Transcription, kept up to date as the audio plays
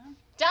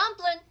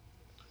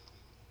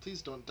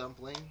Please don't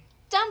dumpling.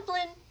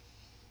 Dumpling.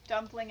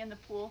 Dumpling in the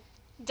pool.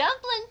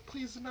 Dumpling.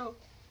 Please no.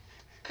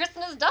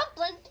 Christmas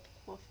dumpling.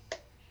 He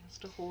has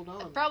to hold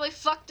on. Probably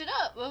fucked it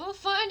up, but we'll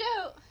find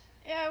out.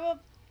 Yeah, well,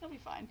 it'll be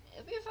fine.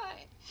 It'll be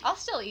fine. I'll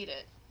still eat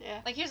it.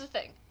 Yeah. Like, here's the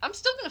thing. I'm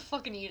still gonna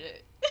fucking eat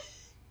it.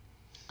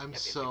 I'm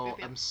Yep.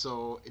 I'm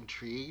so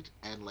intrigued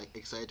and like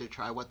excited to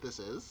try what this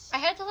is. I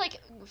had to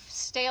like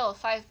stale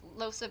 5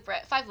 loaves of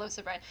bread, 5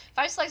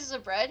 slices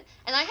of bread,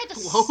 and I had to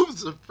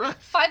Loaves of bread.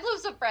 5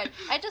 loaves of bread.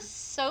 I had to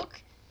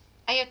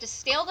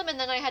stale them, and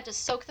then I had to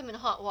soak them in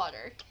hot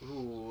water.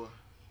 Ooh,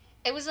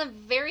 It was a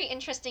very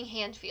interesting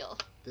hand feel.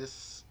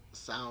 this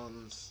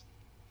sounds.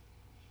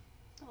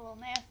 A little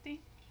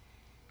nasty.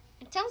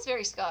 It sounds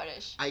very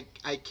Scottish. I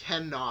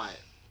cannot.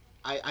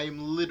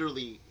 I'm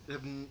literally.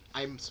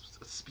 I'm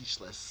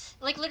speechless.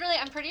 Like, literally,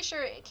 I'm pretty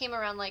sure it came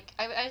around, like,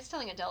 I was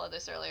telling Adela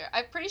this earlier.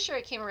 I'm pretty sure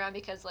it came around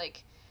because,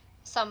 like,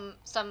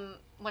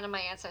 one of my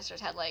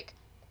ancestors had, like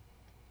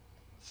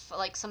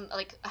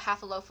a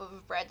half a loaf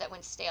of bread that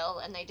went stale,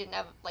 and they didn't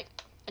have, like,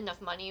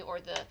 enough money or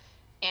the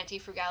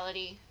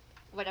anti-frugality,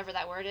 whatever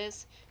that word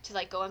is, to,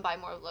 like, go and buy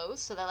more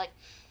loaves. So they're like,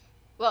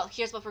 well,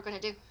 here's what we're gonna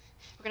do.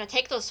 We're gonna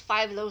take those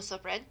 5 loaves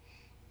of bread,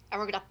 and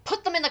we're gonna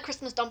put them in the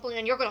Christmas dumpling,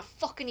 and you're gonna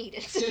fucking eat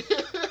it.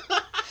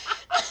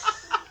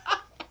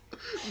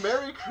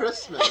 Merry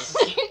Christmas.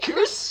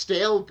 Here's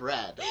stale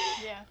bread.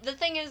 Yeah. The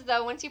thing is,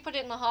 though, once you put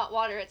it in the hot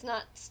water, it's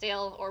not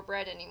stale or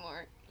bread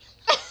anymore.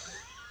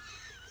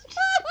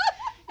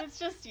 It's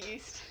just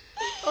yeast.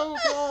 Oh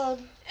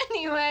god.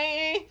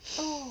 Anyway.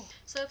 Oh.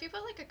 So if you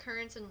put, like, a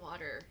currants in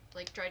water,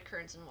 like dried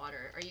currants in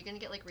water, are you gonna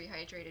get, like,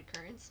 rehydrated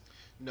currants?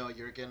 No,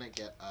 you're gonna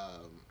get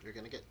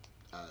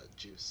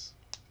juice.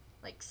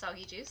 Like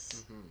soggy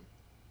juice? Mm-hmm.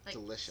 Like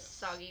delicious.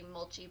 Soggy,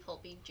 mulchy,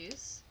 pulpy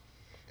juice?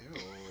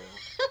 Ew.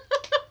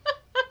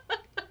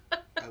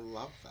 I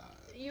love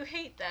that. You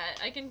hate that,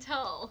 I can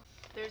tell.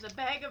 There's a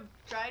bag of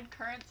dried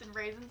currants and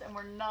raisins, and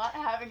we're not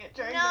having it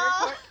during No.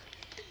 the record.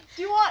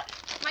 Do you want?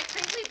 My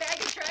crinkly bag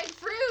of dried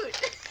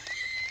fruit!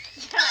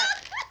 Yeah.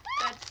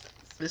 That's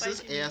This is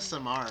spicy.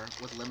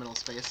 ASMR with liminal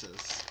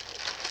spaces.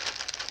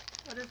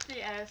 What is the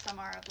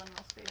ASMR of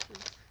liminal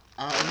spaces?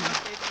 Um, Liminal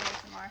space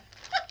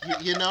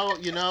ASMR.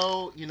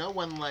 you know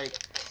when like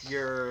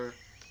you're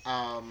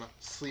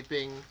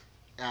sleeping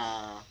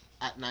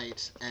at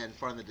night and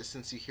far in the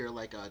distance you hear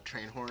like a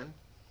train horn.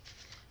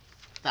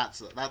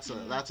 That's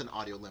an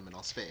audio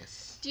liminal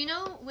space. Do you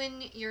know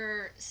when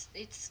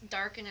it's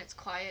dark and it's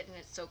quiet and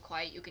it's so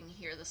quiet you can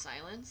hear the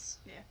silence?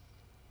 Yeah.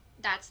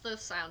 That's the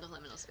sound of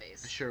liminal I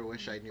space. sure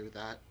wish I knew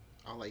that.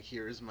 All I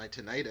hear is my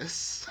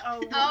tinnitus. Oh.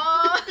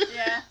 Oh!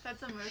 Yeah,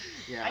 that's a move.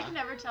 Yeah. I can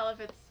never tell if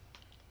it's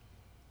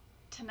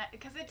tonight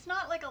because it's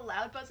not like a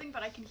loud buzzing,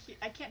 but I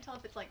can't tell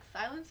if it's like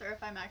silence or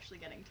if I'm actually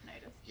getting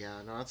tinnitus.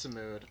 Yeah, no, that's a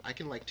mood. I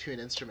can like tune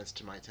instruments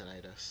to my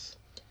tinnitus.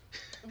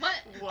 What?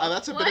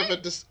 That's a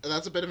What?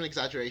 that's a bit of an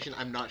exaggeration.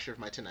 I'm not sure if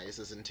my tinnitus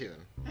is in tune.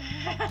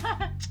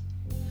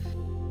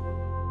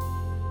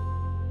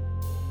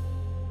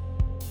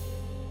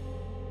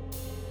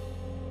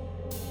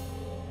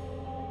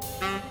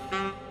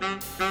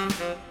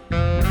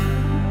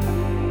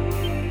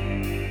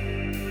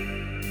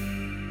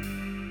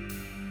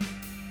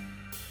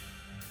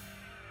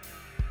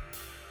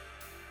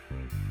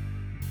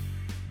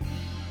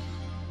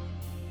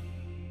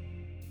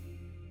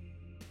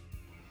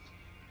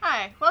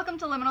 Hi, welcome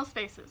to Liminal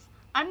Spaces.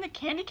 I'm the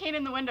candy cane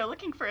in the window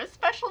looking for a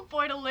special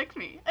boy to lick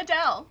me,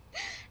 Adele.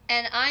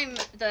 And I'm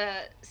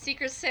the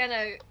Secret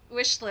Santa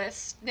wish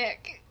list,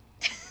 Nick.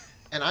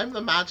 And I'm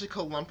the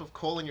magical lump of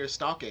coal in your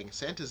stocking.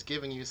 Santa's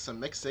giving you some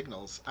mixed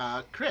signals.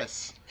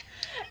 Chris.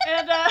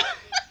 And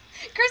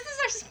Chris is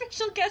our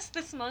special guest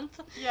this month.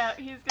 yeah,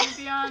 he's gonna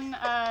be on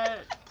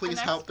Please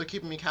next- help. They're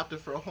keeping me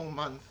captive for a whole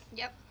month.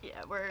 Yep,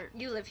 Yeah,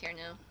 you live here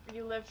now.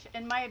 you live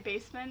in my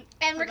basement.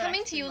 And for we're the coming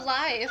next to few you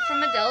months. live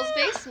from Adele's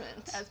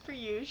basement. As per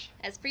usual.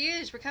 As per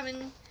usual,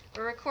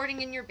 we're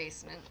recording in your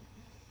basement.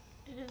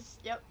 It is.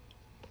 Yep.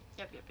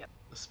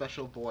 A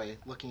special boy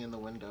looking in the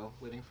window,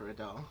 waiting for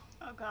Adele.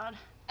 Oh God.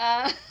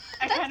 I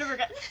I kind of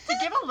regret to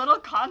give a little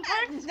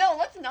context. No,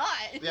 let's not.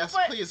 Yes,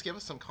 But- please give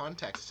us some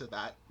context to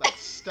that. That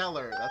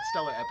stellar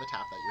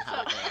epitaph that you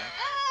have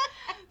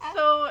there.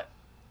 So,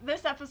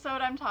 this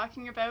episode I'm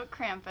talking about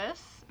Krampus,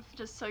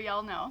 just so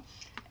y'all know.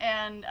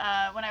 And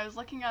when I was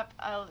looking up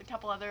a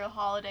couple other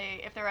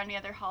if there were any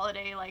other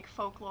holiday like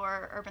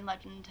folklore, urban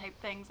legend type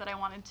things that I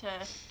wanted to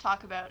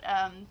talk about,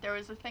 there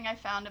was a thing I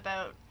found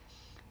about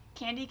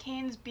candy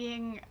canes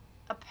being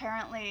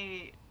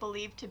apparently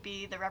believed to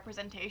be the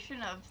representation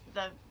of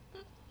the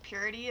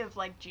purity of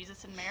like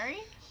Jesus and Mary.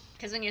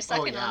 Because when you're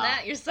sucking on yeah.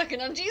 that, you're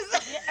sucking on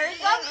Jesus. Or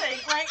something,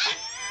 like.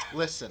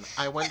 Listen,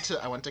 I went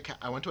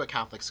to a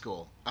Catholic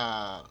school.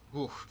 And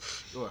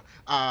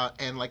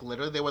like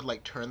literally they would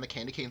like turn the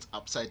candy canes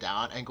upside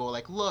down and go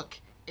like, look,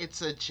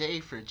 it's a J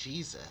for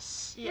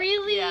Jesus. Yeah,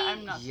 Really? Yeah,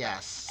 I'm not.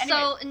 Yes.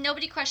 So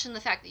nobody questioned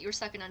the fact that you were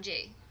sucking on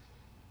G.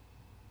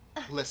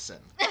 Listen.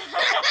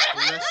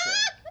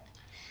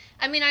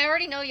 I mean, I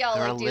already know y'all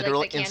There are like do literal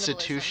like the cannibalism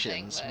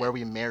institutions thing, where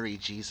we marry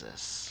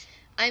Jesus.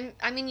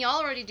 I mean,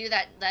 y'all already do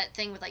that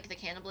thing with like the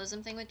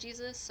cannibalism thing with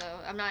Jesus, so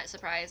I'm not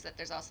surprised that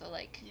there's also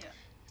like Yeah.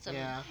 some.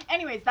 Yeah.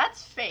 Anyways,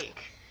 that's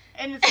fake.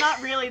 And it's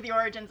not really the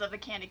origins of the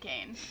candy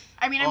cane.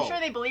 I mean, I'm Oh. sure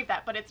they believe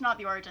that, but it's not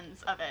the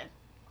origins of it.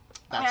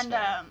 That's and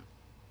fair.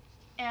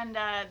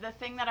 The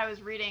thing that I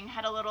was reading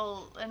had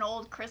an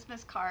old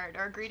Christmas card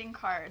or a greeting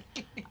card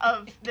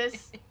of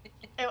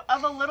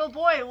a little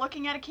boy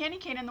looking at a candy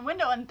cane in the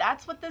window, and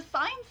that's what this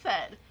sign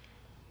said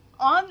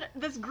on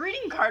this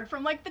greeting card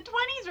from like the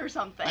 20s or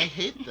something. I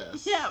hate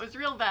this. Yeah, it was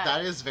real bad.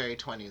 That is very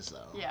 20s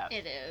though. Yeah.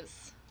 It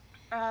is.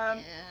 Um,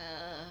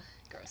 Yeah.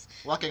 Gross.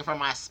 Looking for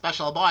my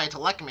special boy to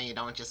lick me,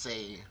 don't you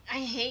see? I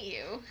hate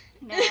you.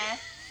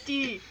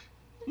 Nasty.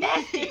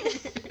 Nasty.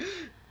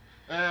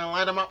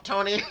 Light him up,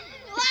 Tony.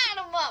 Light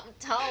 'em up,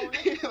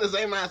 Tony. This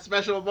ain't my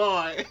special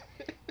boy.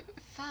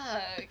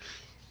 Fuck.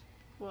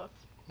 Woof.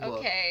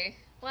 Okay.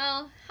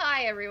 Well,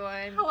 hi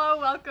everyone. Hello,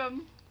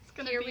 welcome. It's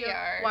gonna Here be we a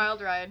are.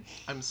 wild ride.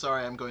 I'm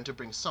sorry, I'm going to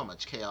bring so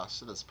much chaos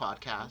to this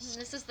podcast.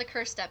 This is the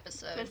cursed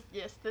episode.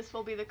 This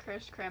will be the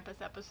cursed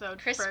Krampus episode.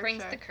 Chris for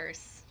brings sure. the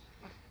curse.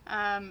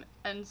 And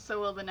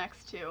so will the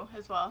next two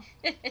as well.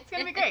 It's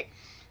gonna be great.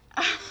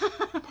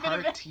 Gonna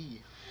be-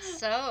 Party.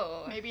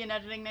 So, Maybe an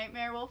editing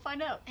nightmare. We'll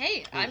find out.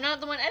 hey, I'm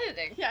not the one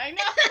editing. Yeah, I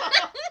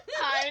know.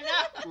 I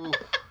know. Ooh.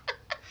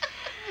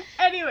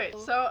 Anyway,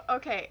 so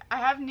okay, I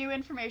have new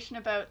information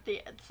about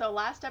so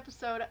last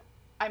episode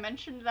I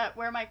mentioned that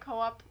where my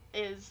co-op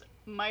is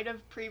might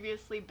have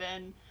previously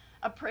been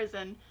a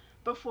prison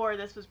before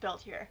this was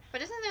built here.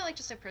 But isn't there like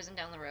just a prison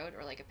down the road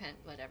or like a pen,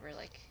 whatever,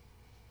 like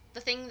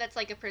the thing that's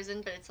like a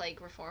prison but it's like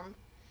reform?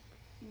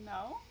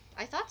 No?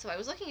 I thought so. I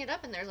was looking it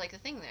up and there's like a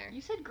thing there.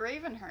 You said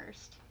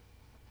Gravenhurst.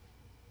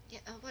 Yeah,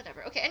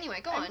 whatever. Okay,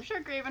 anyway, go I'm on.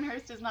 sure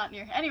Gravenhurst is not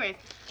near. Anyways,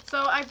 so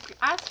I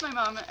asked my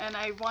mom, and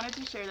I wanted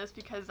to share this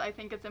because I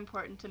think it's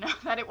important to know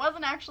that it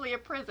wasn't actually a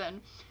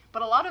prison,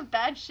 but a lot of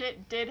bad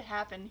shit did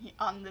happen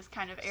on this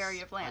kind of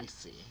area of land.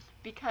 Spicy.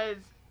 Because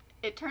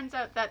it turns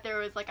out that there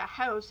was like a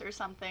house or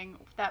something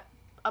that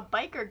a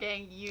biker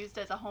gang used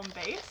as a home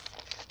base.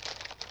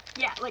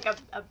 Yeah, like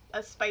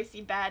a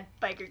spicy bad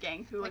biker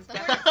gang who was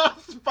Like the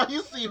definitely...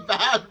 Spicy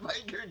bad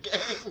biker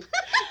gang.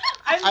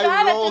 I'm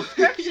bad roll, at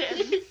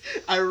descriptions.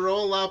 I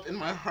roll up in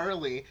my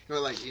Harley. You're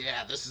like,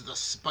 yeah, this is the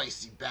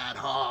spicy bad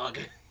hog.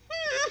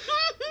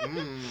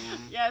 Mm.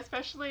 Yeah,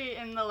 especially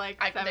in the like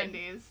I-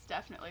 70s,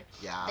 definitely.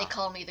 Yeah. They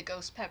call me the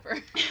Ghost Pepper.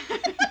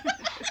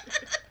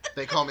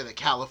 They call me the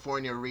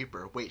California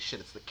Reaper. Wait, shit,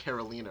 it's the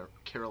Carolina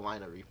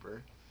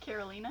Reaper.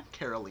 Carolina.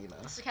 Carolina.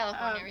 It's the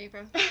California Um,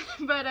 Reaper.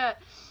 But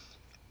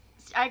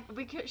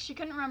she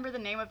couldn't remember the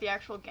name of the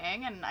actual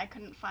gang, and I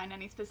couldn't find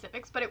any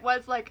specifics. But it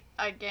was like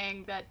a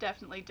gang that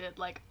definitely did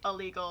like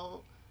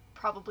illegal,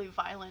 probably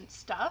violent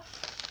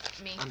stuff.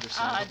 Me.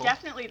 Understandable.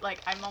 Definitely, like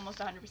I'm almost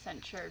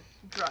 100% sure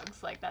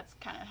drugs. Like that's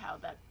kind of how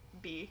that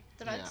be.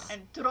 Drugs. Yeah.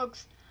 And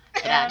drugs.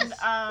 Drugs.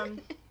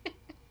 And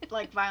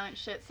like violent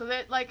shit. So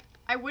that like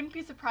I wouldn't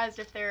be surprised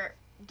if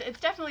it's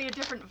definitely a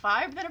different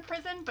vibe than a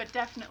prison, but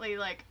definitely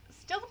like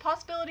still the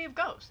possibility of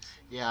ghosts.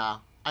 Yeah.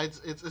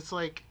 It's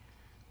like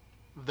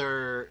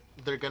they're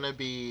gonna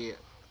be.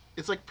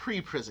 It's like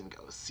pre-prison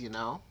ghosts, you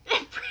know?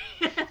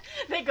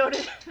 they go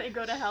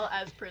to hell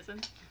as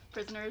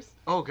prisoners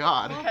Oh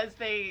God. because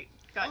they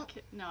got Well-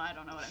 no, I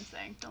don't know what I'm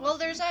saying. Don't Well,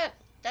 listen there's to me.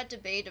 that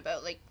debate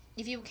about like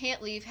if you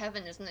can't leave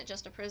heaven, isn't it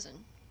just a prison?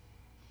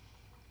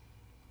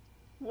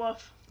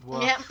 Woof.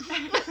 Woof. Yeah.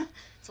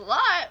 It's a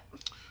lot.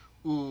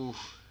 Ooh.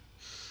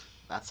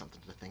 That's something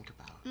to think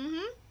about.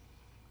 Mhm.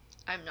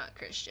 I'm not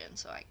Christian,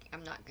 so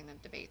I'm not gonna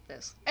debate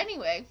this.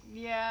 Anyway,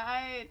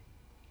 Yeah,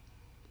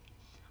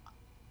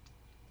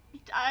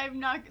 I'm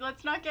not.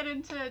 Let's not get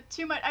into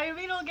too much. I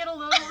mean, it'll get a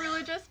little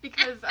religious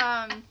because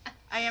I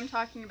am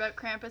talking about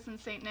Krampus and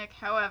Saint Nick.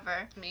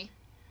 However, me.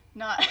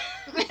 not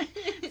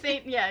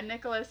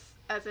Nicholas,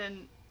 as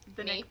in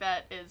the Me? Nick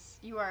that is.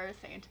 You are a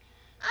saint.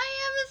 I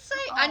am a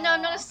saint. I know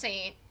I'm not Aw. a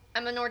saint.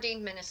 I'm an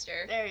ordained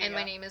minister, There you and my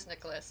go. name is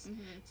Nicholas.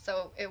 Mm-hmm.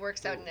 So it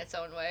works out in its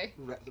own way.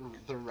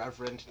 The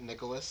Reverend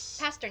Nicholas.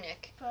 Pastor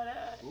Nick.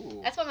 But Ooh.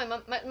 That's why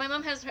my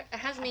mom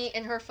has me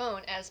in her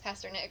phone as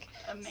Pastor Nick.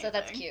 amazing. So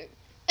that's cute.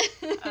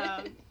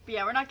 But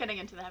yeah, we're not getting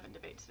into the heaven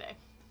debate today.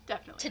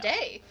 Definitely. not.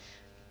 Today.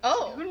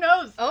 Oh. Who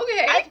knows?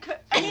 Okay.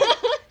 I mean,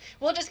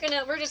 we're just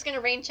gonna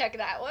rain check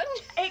that one.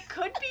 it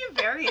could be a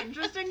very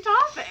interesting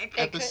topic. It could-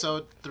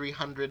 Episode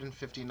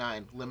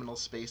 359, Liminal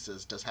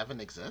Spaces. Does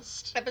heaven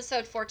exist?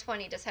 Episode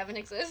 420. Does heaven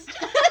exist?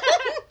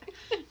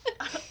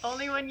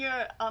 Only when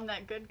you're on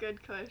that good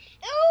kush.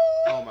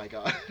 Oh my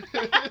God.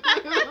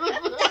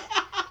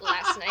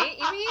 Last night,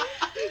 you mean?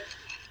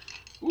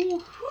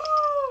 Ooh.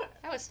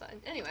 That was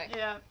fun. Anyway.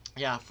 Yeah.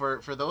 Yeah, for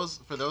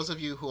those of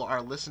you who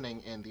are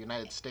listening in the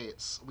United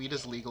States, weed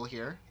is legal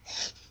here.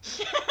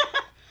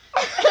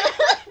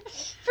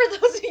 For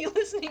those of you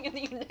listening in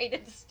the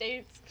United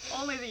States,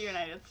 Only the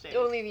United States.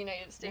 only the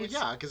United Well, States.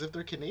 yeah, because if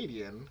they're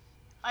Canadian,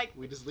 I-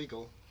 weed is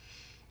legal.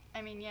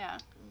 I mean, yeah.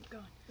 Go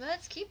on.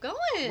 Let's keep going.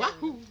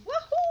 Wahoo!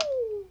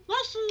 Wahoo!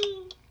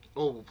 Wahoo!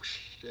 Oh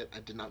shit! I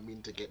did not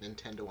mean to get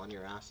Nintendo on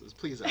your asses.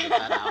 Please edit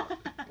that out.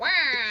 Wah!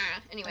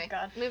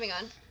 God. Moving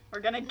on. We're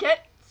gonna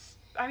get.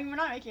 I mean, we're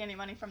not making any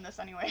money from this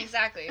anyway.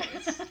 Exactly.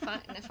 It's fine.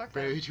 Fuck them.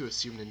 Brave to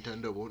assume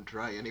Nintendo won't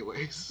try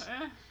anyways.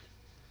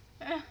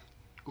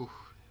 Ooh.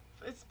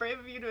 It's brave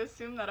of you to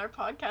assume that our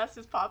podcast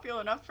is popular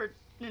enough for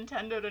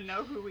Nintendo to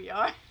know who we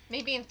are.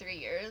 Maybe in 3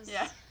 years.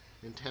 Yeah.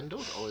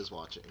 Nintendo's always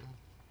watching.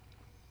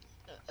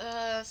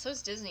 So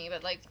is Disney,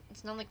 but like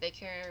it's not like they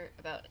care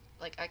about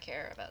like I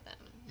care about them.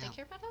 Yeah. They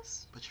care about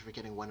us? But you're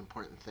forgetting one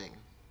important thing.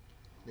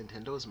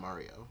 Nintendo is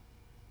Mario.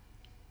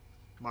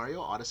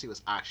 Mario Odyssey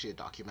was actually a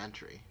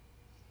documentary.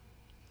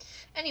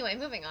 Anyway,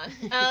 moving on.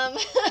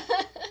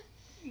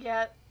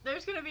 Yeah,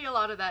 there's gonna be a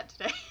lot of that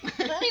today.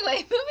 Anyway,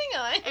 moving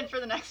on. And for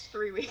the next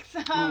 3 weeks.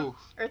 Ooh.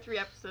 Or 3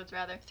 episodes,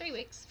 rather. 3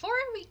 weeks. 4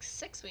 weeks.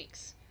 6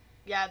 weeks.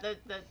 Yeah, this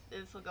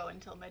will go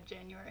until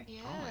mid-January.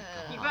 Yeah. Oh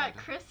my You God. got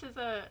Chris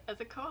as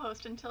a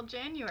co-host until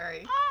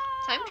January.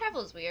 Time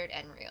travel is weird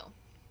and real.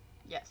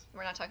 Yes.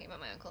 We're not talking about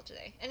my uncle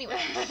today. Anyway.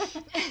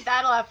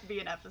 That'll have to be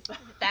an episode.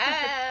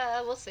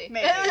 That we'll see.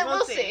 Maybe,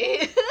 we'll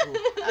see.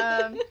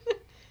 Ooh.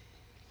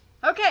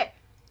 Okay.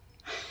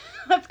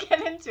 Let's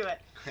get into it.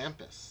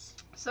 Krampus.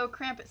 So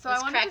Krampus. So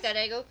Let's I want crack to that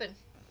egg open.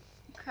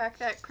 crack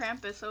that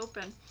Krampus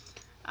open.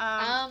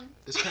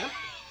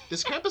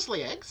 Does Krampus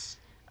lay eggs?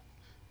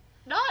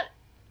 Not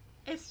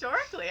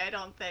historically, I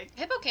don't think.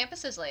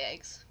 Hippocampuses lay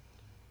eggs.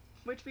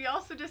 Which we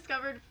also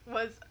discovered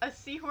was a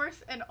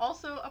seahorse and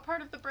also a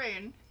part of the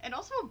brain and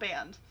also a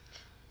band.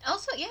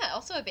 Also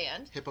a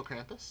band.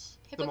 Hippocampus?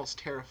 Hippo- The most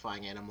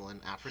terrifying animal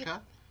in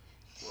Africa?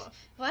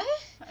 What?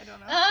 I don't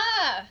know.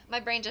 Ah! My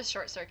brain just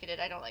short circuited.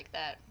 I don't like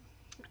that.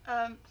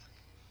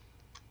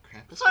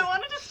 Krampus? So I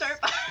wanted to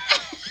start by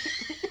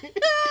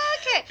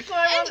Okay. So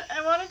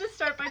I wanted to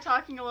start by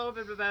talking a little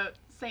bit about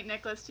St.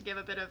 Nicholas to give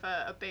a bit of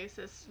a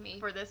basis Me.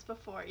 for this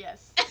before.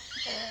 Yes.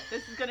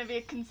 This is going to be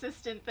a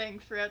consistent thing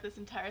throughout this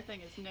entire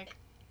thing is Nick.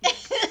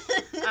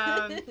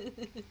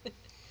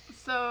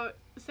 So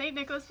St.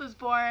 Nicholas was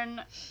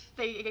born,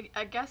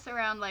 I guess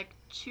around like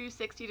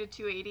 260 to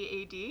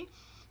 280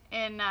 AD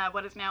in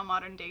what is now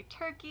modern day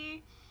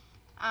Turkey.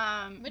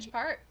 Which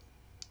part?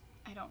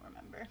 I don't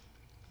remember.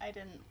 I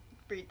didn't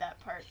read that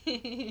part.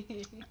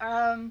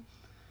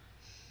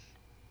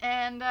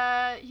 And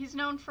he's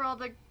known for all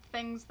the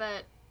things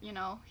that,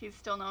 he's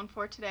still known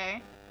for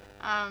today.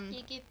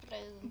 He gives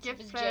presents.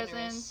 Gift He's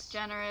presents,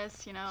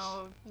 generous,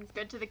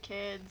 good to the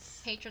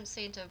kids. Patron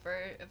saint of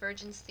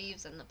virgins,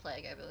 thieves, and the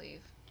plague, I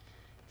believe.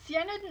 See,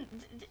 I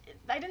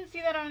didn't see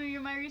that on any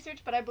of my research,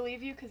 but I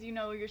believe you because you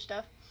know your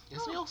stuff.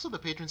 Isn't he also the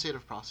patron saint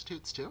of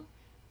prostitutes, too?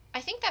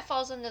 I think that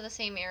falls into the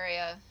same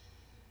area.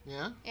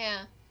 Yeah?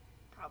 Yeah.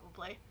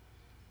 Probably.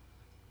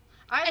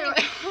 Either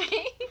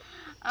way.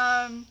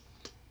 Anyway.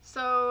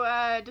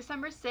 So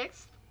December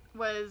 6th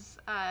was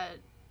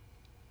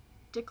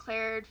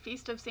declared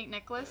Feast of St.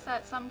 Nicholas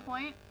at some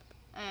point,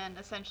 and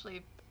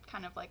essentially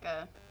kind of like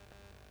a,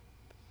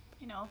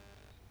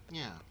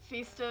 Yeah.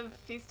 feast of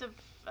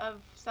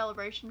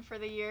celebration for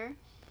the year,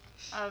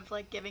 of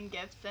like giving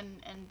gifts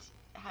and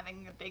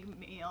having a big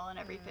meal and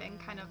everything,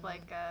 kind of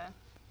like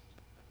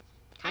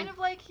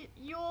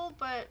Yule,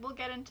 but we'll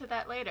get into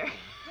that later.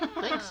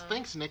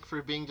 Thanks, Nick,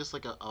 for being just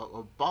like a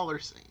baller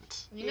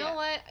saint. You know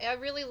what? I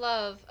really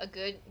love a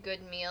good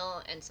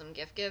meal and some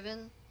gift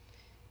giving.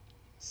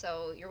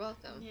 So you're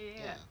welcome.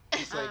 Yeah.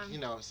 It's like,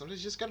 sometimes you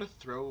just gotta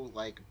throw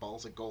like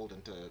balls of gold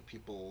into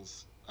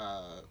people's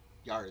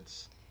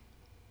yards.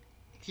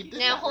 He did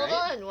Now that, hold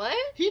right? on, what?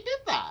 He did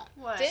that.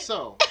 What?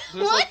 So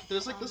What?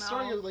 there's like Oh, the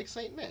story no. of like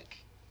Saint Nick,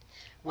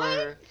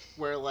 where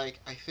like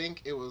I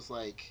think it was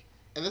like,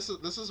 and this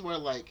is where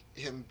like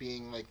him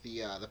being like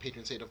the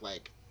patron saint of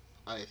like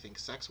I think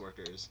sex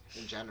workers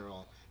in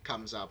general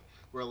comes up.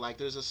 Where like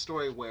there's a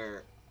story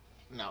where,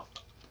 now,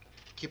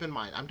 keep in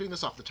mind I'm doing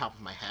this off the top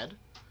of my head,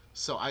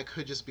 so I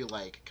could just be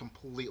like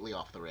completely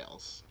off the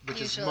rails,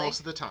 which is Usually. most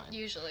of the time.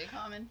 Usually.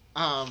 Common.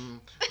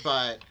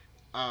 But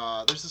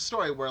there's a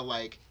story where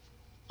like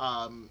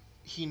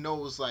he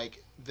knows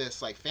like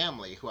this like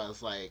family who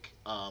has like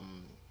I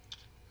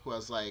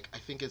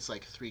think it's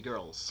like 3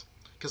 girls,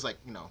 because like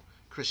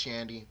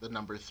Christianity, the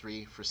number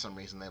 3, for some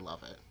reason they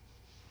love it.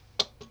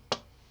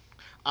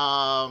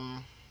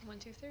 1,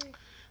 2, 3.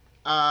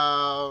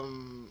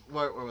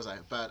 Where was I?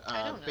 But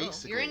I don't know.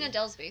 basically, You're in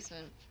Adele's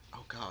basement.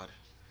 oh god.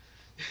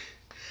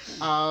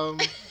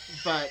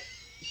 But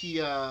he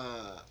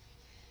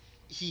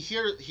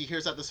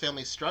hears that this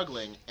family's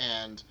struggling,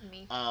 and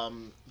Me.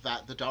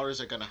 that the daughters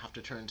are gonna have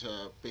to turn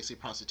to basically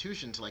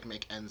prostitution to like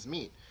make ends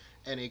meet,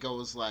 and he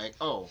goes like,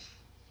 oh,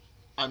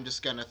 I'm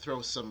just gonna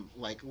throw some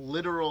like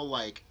literal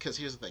like, because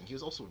here's the thing, he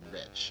was also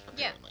rich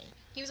apparently.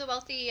 He was a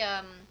wealthy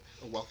A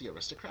wealthy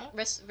aristocrat.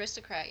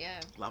 aristocrat, yeah.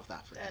 Love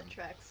that for him. That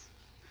tracks.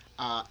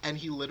 And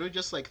he literally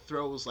just like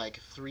throws like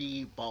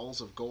 3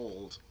 balls of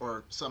gold,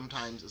 or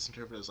sometimes it's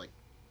interpreted as like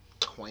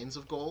coins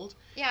of gold.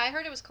 Yeah, I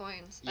heard it was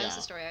coins. That was Yeah.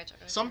 the story I heard.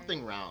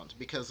 Something round,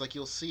 because like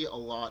you'll see a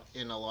lot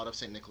of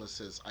St.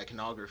 Nicholas's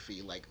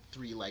iconography, like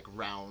 3 like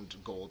round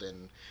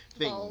golden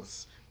things.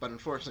 Balls. But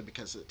unfortunately,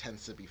 because it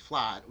tends to be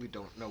flat, we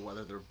don't know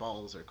whether they're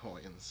balls or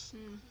coins.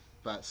 Hmm.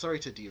 But sorry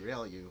to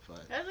derail you,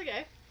 but That's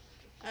okay.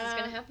 This is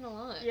gonna happen a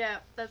lot. Yeah,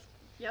 that's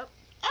yep.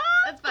 Ah!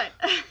 That's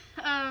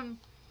fine.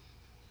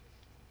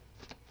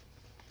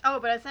 Oh,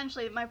 but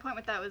essentially, my point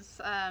with that was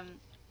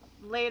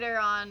later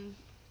on,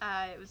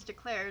 it was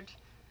declared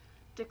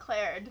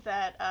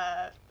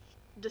that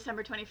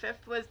December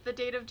 25th was the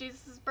date of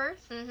Jesus'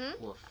 birth.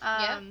 Mm-hmm. Woof.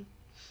 Yeah.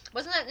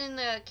 Wasn't that in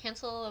the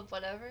Council of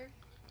whatever?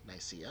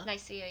 Nicaea.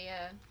 Nicaea,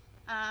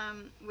 yeah.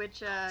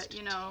 Which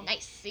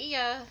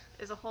Nicaea.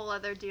 is a whole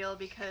other deal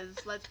because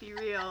let's be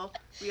real,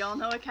 we all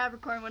know a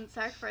Capricorn wouldn't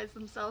sacrifice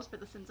themselves for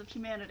the sins of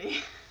humanity.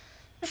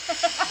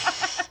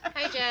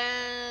 Hi,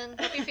 Jen.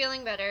 Hope you're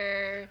feeling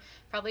better.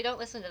 Probably don't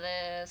listen to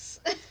this.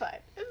 It's fine.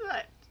 It's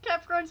fine.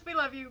 Capricorns, we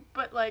love you,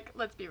 but like,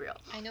 let's be real.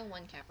 I know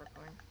one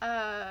Capricorn.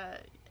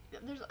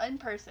 There's in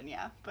person,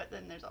 yeah, but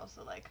then there's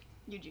also like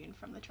Eugene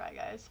from the Try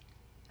Guys.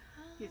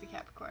 He's a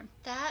Capricorn.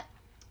 That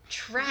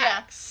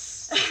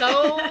tracks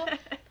so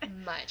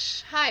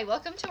much. Hi,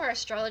 welcome to our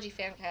astrology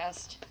fan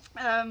cast.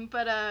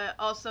 But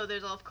also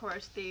there's of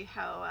course the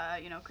how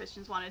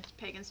Christians wanted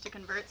pagans to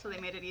convert, so they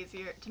made it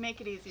easier. To make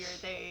it easier,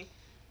 they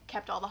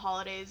kept all the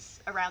holidays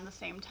around the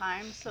same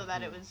time, so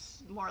that it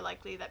was more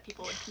likely that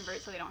people would convert,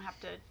 so they don't have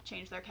to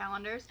change their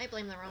calendars. I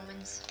blame the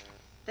Romans.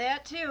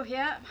 That too,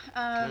 yeah.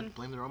 Good.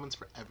 Blame the Romans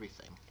for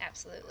everything.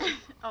 Absolutely.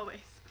 Always.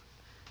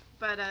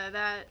 But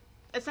that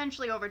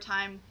essentially over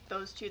time,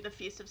 those two, the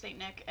Feast of Saint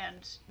Nick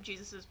and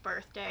Jesus'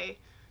 birthday,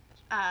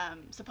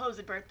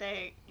 supposed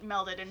birthday,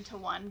 melded into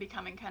one,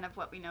 becoming kind of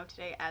what we know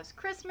today as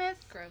Christmas.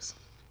 Gross.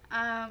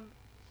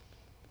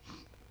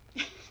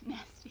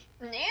 Nasty.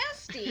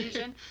 Nasty.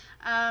 Fusion.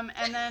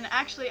 And then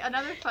actually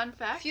another fun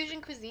fact.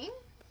 Fusion cuisine?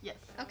 Yes.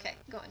 Okay,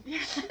 go on.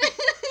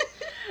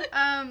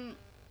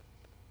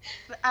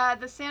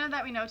 The Santa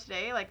that we know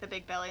today, like the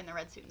big belly and the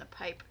red suit and the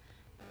pipe,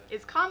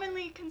 is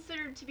commonly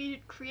considered to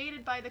be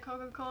created by the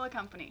Coca-Cola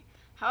Company.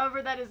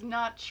 However, that is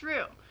not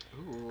true.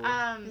 Ooh.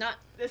 Not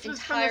This was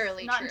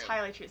entirely not true.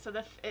 entirely true. So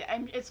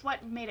it's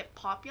what made it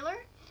popular.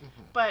 Mhm.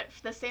 But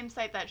the same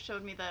site that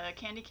showed me the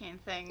candy cane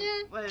thing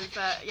was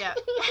yeah.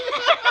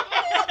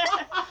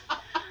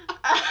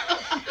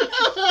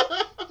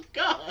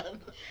 God.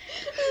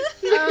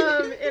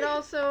 It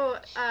also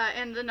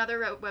and another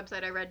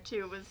website I read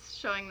too was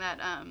showing that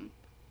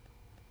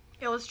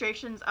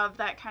illustrations of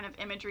that kind of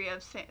imagery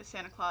of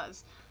Santa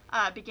Claus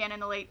began in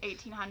the late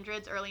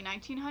 1800s, early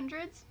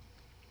 1900s,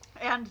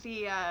 and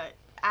the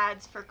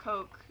ads for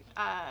Coke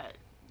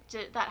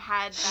that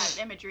had that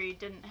imagery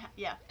didn't.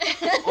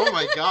 Oh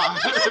my God.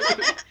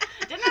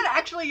 Didn't it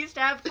actually used to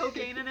have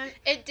cocaine in it?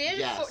 It did.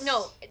 Yes.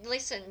 No,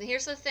 listen.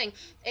 Here's the thing.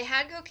 It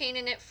had cocaine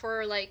in it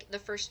for like the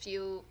first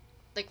few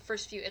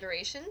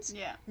iterations.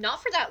 Yeah.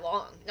 Not for that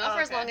long. Not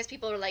for as Okay. long as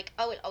people were like,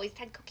 oh, it always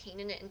had cocaine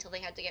in it until they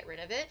had to get rid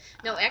of it.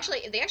 No, Ah.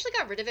 actually, they actually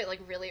got rid of it like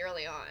really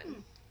early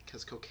on.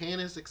 Because cocaine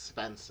is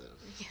expensive.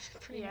 Yeah,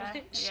 pretty Yeah.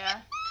 much.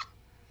 Yeah.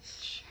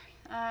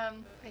 I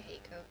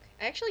hate Coke.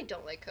 I actually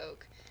don't like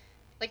Coke.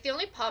 Like the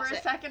only pops For a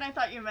that, second, I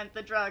thought you meant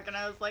the drug, and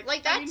I was like, like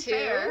I that mean, too.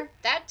 fair.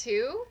 That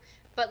too.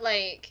 But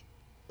like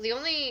the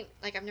only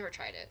like I've never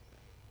tried it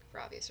for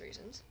obvious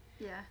reasons.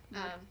 Yeah.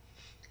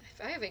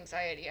 If I have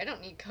anxiety, I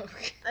don't need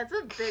Coke. That's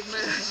a big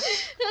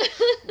move.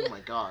 Oh my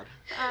God.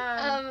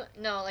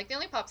 No, like the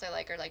only pops I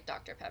like are like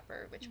Dr.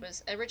 Pepper, which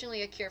was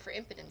originally a cure for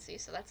impotency,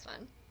 so that's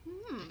fun.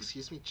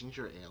 Excuse me,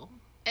 ginger ale?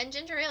 And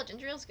ginger ale.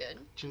 Ginger ale's good.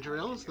 Ginger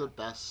ale is the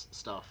best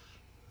stuff.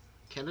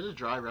 Canada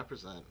Dry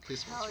represent.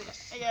 Please Hell sponsor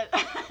us. yeah.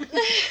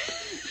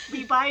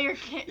 We buy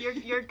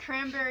your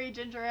cranberry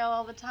ginger ale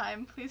all the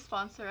time. Please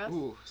sponsor us.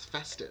 Ooh, it's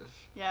festive.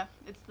 Yeah,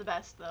 it's the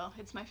best though.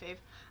 It's my fave.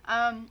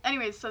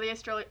 Anyways, so the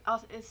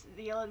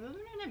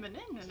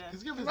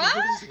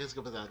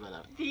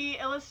the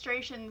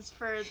illustrations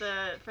for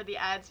the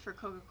ads for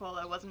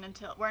Coca-Cola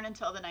weren't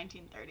until the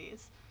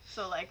 1930s.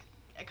 So like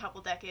a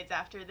couple decades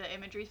after the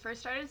imagery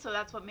first started. So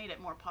that's what made it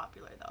more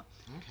popular though.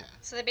 Okay.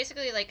 So they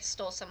basically like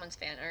stole someone's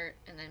fan art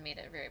and then made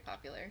it very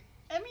popular.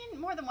 I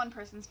mean, more than one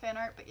person's fan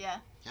art, but yeah,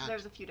 Yeah.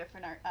 there's a few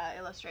different art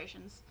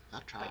illustrations.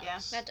 That tracks. yeah.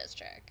 That does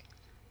track.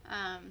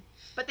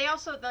 But they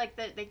also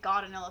they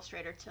got an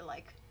illustrator to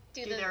like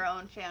do the their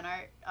own fan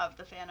art of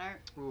the fan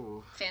art.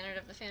 Ooh. fan art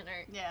of the fan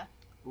art. Yeah.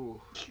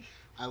 Ooh.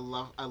 I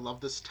love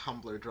this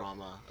Tumblr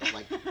drama of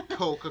like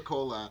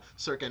Coca-Cola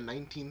circa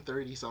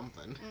 1930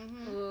 something.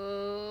 Mm-hmm.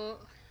 Ooh.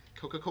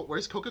 Coca-Cola.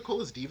 Where's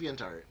Coca-Cola's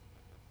deviant art?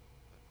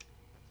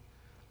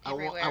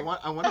 Everywhere. I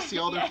want to see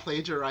all their Yeah.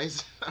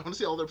 plagiarized. I want to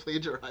see all their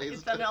plagiarized.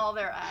 It's done all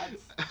their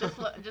ads.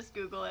 Just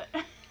Google it.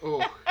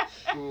 Oh.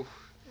 Ooh.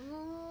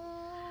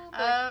 Ooh.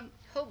 Um.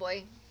 Oh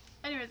boy.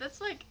 Anyways,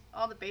 that's like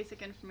all the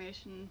basic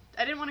information.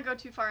 I didn't want to go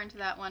too far into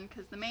that one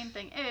because the main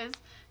thing is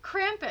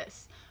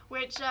Krampus,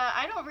 which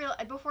I don't really.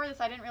 Before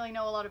this, I didn't really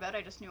know a lot about.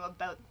 I just knew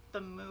about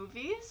the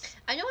movies,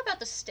 I know about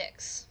the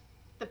sticks.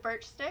 the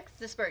birch sticks.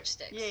 The birch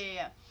sticks.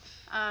 Yeah.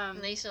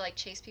 And they used to like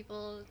chase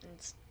people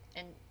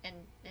and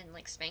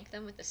like spank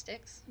them with the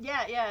sticks.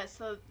 Yeah.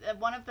 So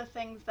one of the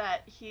things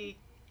that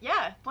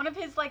one of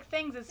his like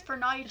things is for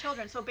naughty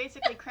children. So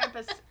basically,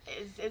 Krampus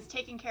is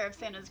taking care of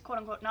Santa's quote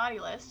unquote naughty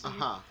list.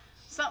 Uh-huh.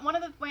 one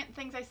of the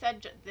things I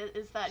said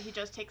is that he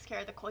just takes care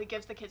of the coal. He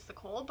gives the kids the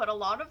coal, but a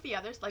lot of the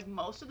others, like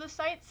most of the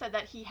sites, said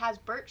that he has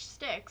birch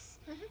sticks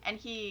and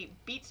he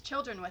beats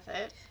children with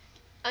it.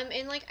 I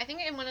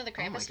think in one of the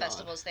Oh my Krampus God.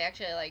 festivals, they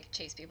actually like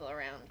chase people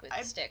around with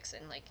sticks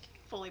and like.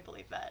 Fully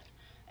believe that.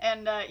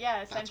 And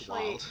essentially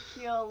wild.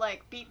 he'll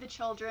like beat the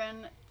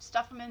children,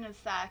 stuff them in his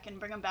sack, and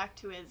bring them back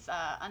to his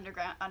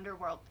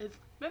underworld,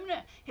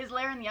 his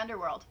lair in the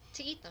underworld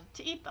To eat them.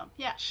 to eat them.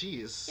 Yeah.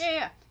 Jeez.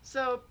 Yeah.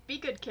 So be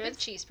good, With kids.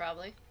 cheese,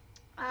 probably.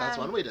 That's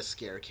one way to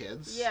scare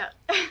kids. Yeah.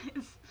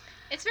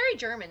 It's very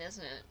German,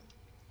 isn't it?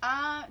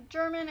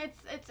 German.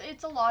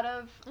 It's a lot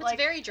of It's like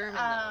very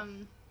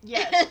German,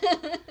 yes,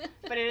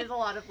 but it is a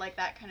lot of like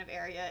that kind of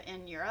area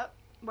in Europe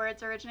where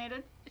it's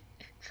originated.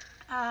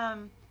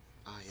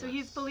 So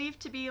he's Yes. believed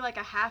to be like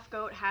a half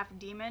goat, half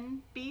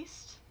demon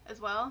beast as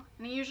well.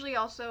 And he usually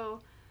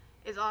also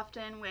is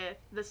often with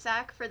the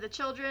sack for the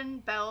children,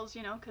 bells,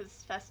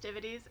 because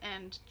festivities,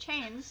 and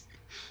chains,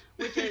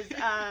 which is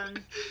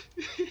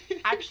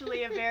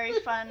actually a very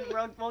fun.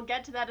 We'll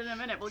get to that in a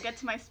minute. We'll get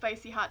to my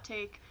spicy hot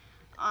take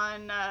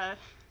on. I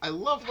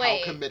love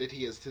Wait. how committed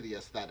he is to the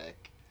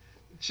aesthetic.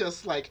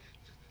 Just like,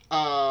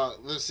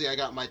 let's see, I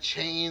got my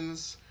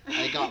chains,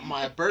 I got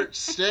my birch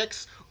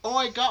sticks, oh,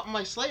 I got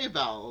my sleigh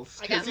bells.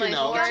 I got Because, my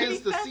horns.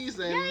 tis the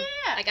season.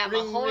 Yeah. I got my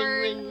Ring, horns.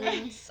 ring, ring,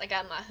 ring. I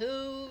got my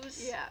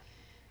hooves. Yeah.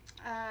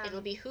 It'll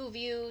behoove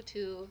you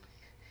to.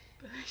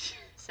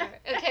 Sorry.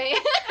 Okay.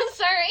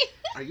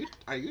 Sorry.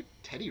 Are you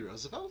Teddy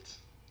Roosevelt?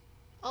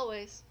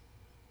 Always.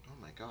 Oh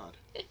my God.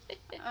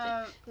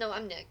 No,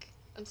 I'm Nick.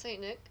 I'm Saint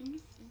Nick.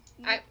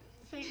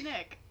 Saint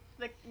Nick.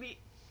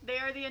 They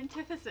are the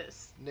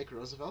antithesis Nick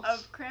Roosevelt?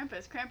 of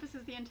Krampus. Krampus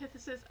is the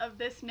antithesis of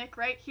this Nick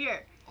right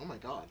here. Oh my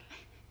God.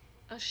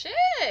 Oh shit.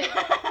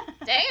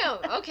 Damn.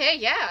 Okay.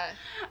 Yeah.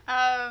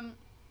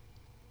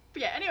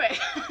 But yeah. Anyway.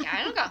 Yeah.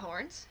 I don't got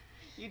horns.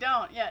 You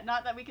don't. Yeah.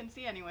 Not that we can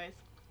see, anyways.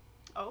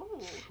 Oh.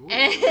 Ooh.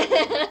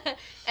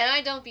 And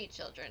I don't beat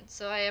children,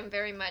 so I am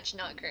very much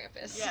not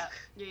Krampus. Yeah.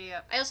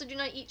 Yeah. I also do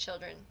not eat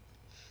children.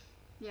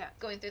 Yeah.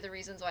 Going through the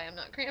reasons why I'm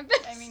not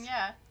Krampus. I mean,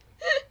 yeah.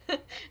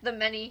 The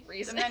many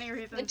reasons. The many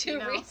reasons. The two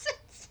reasons.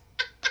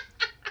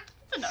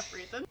 That's enough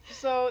reason.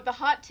 So the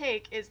hot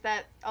take is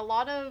that a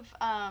lot of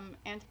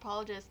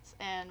anthropologists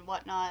and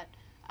whatnot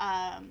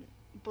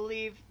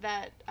believe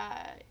that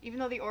even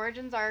though the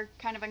origins are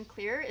kind of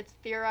unclear, it's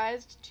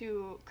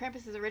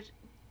Krampus is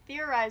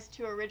theorized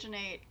to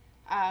originate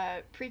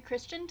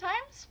pre-Christian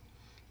times,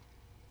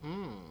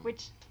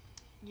 which,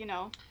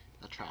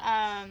 That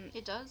tracks.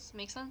 It does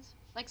make sense.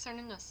 Like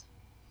Cernunnos.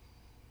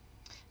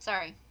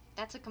 Sorry,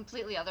 that's a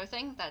completely other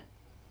thing.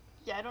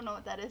 Yeah, I don't know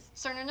what that is.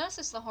 Cernunnos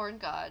is the horn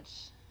god.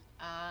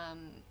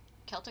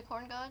 Celtic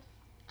horn god.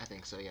 I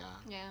think so, yeah.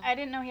 Yeah. I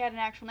didn't know he had an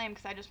actual name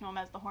because I just know him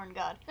as the Horn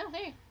God. Oh,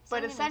 hey.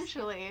 But Cernunnos.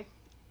 essentially,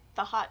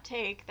 the hot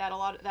take that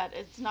that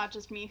it's not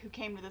just me who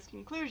came to this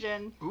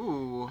conclusion.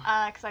 Ooh.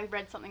 Because I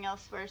read something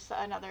else where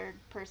another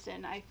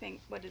person, I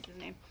think, what is his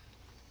name?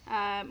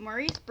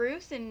 Maurice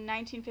Bruce in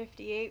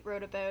 1958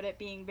 wrote about it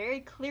being very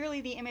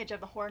clearly the image of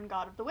the Horn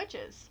God of the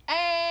Witches.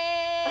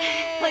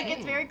 Hey! Like,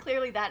 it's very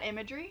clearly that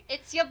imagery.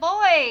 It's your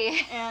boy!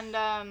 And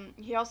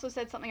he also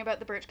said something about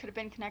the birch could have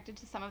been connected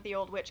to some of the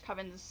old witch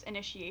coven's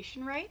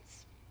initiation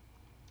rites.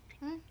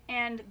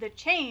 And the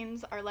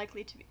chains were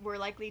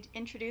likely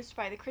introduced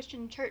by the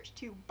Christian church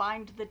to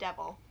bind the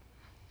devil.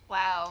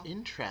 Wow.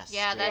 Interesting.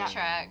 Yeah, that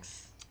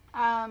tracks.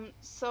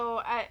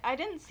 So I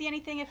didn't see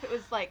anything if it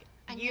was like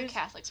I knew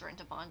Catholics were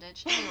into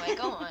bondage. Anyway,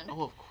 go on.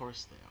 Oh, of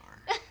course they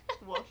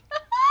are. Woof.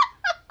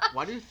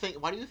 Why do you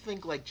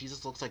think like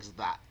Jesus looks like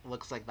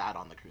that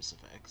on the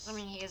crucifix? I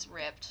mean, he is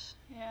ripped.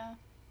 Yeah.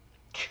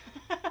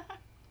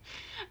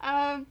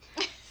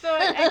 So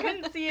I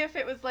couldn't see if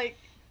it was like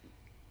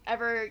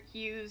ever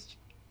used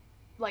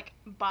like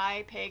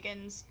by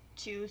pagans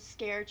to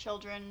scare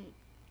children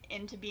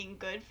into being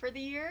good for the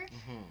year.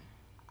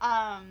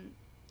 I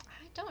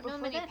don't know Before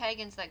many that-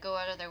 pagans that go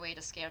out of their way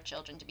to scare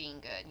children to being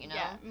good,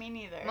 Yeah, me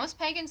neither. Most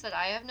pagans that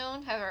I have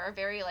known are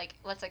very like,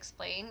 let's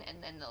explain, and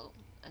then they'll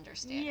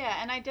understand. Yeah,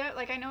 and I doubt,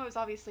 like, I know it was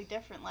obviously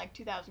different like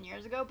 2,000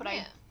 years ago, but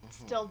Yeah. I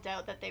still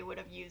doubt that they would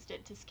have used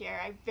it to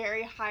scare. I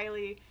very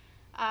highly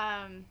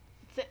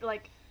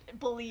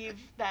believe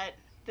that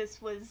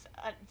this was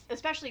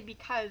especially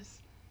because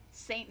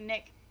Saint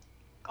Nick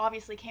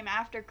obviously came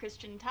after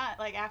Christian time,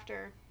 like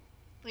after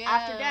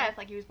death,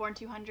 like he was born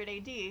 200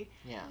 AD.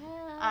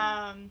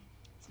 Yeah.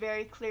 It's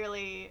very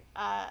clearly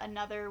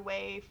another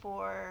way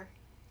for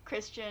the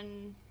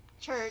Christian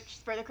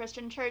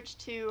church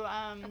to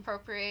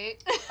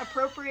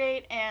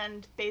appropriate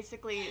and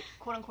basically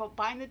quote unquote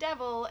bind the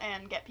devil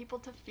and get people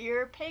to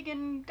fear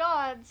pagan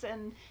gods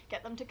and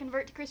get them to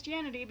convert to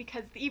Christianity,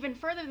 because even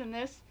further than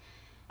this,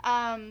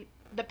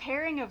 the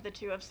pairing of the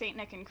two, of Saint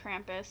Nick and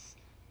Krampus,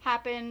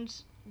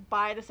 happened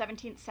by the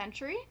 17th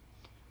century,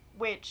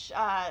 which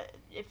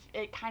if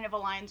it kind of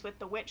aligns with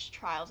the witch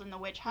trials and the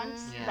witch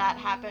hunts that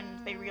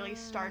happened. They really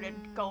started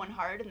going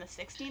hard in the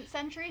 16th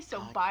century,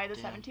 so by the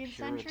 17th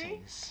century,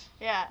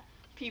 yeah,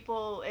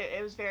 people,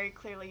 it was very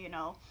clearly,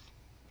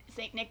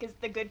 Saint Nick is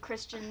the good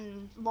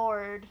Christian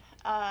Lord,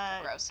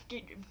 Gross.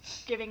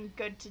 giving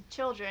good to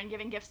children,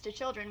 giving gifts to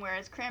children,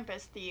 whereas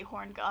Krampus, the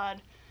horned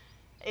god,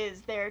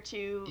 is there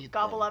to Eat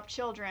gobble them. up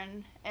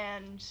children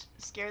and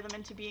scare them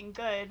into being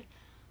good,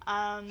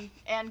 and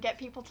get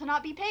people to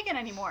not be pagan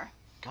anymore.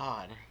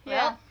 God,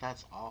 Yeah.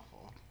 that's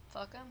awful.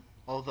 Fuck 'em.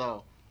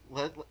 Although,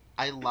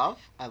 I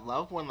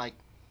love when like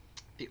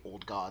the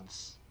old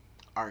gods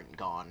aren't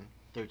gone;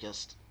 they're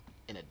just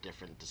in a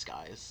different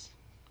disguise.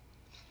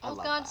 I Old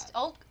love gods. that.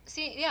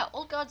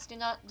 Old gods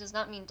does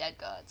not mean dead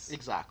gods.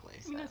 Exactly.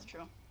 I mean, that's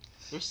true.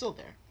 They're still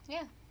there.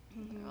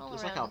 Mhm. All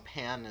Just like how around.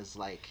 Pan is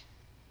like,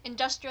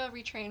 Industrial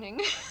retraining.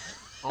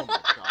 oh my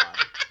god.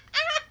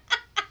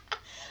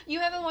 You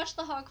haven't watched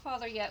The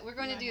Hogfather yet. We're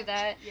going No, to I do haven't.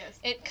 that. Yes.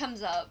 It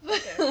comes up.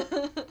 Okay.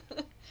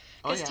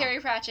 Oh Because yeah. Terry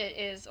Pratchett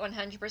is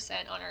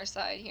 100% on our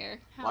side here.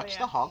 Hell Watch yeah.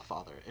 The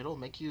Hogfather. It'll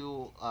make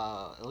you.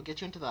 It'll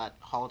get you into that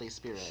holiday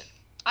spirit.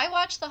 I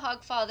watch The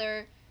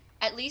Hogfather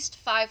at least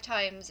 5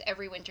 times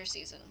every winter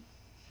season.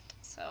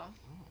 So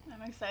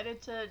I'm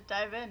excited to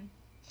dive in.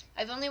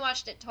 I've only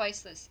watched it twice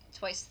this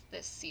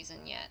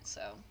season yet.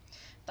 So,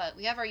 but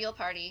we have our Yule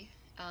party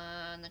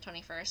on the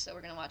 21st, so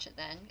we're gonna watch it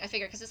then. I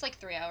figure because it's like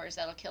 3 hours,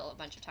 that'll kill a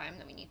bunch of time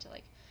that we need to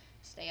like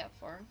stay up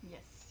for.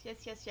 Yes.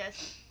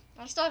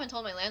 I still haven't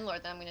told my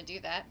landlord that I'm gonna do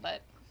that,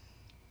 but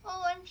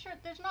Well, I'm sure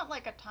there's not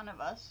like a ton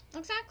of us.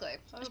 exactly.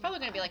 So There's it'll probably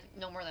be gonna be fine. like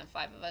no more than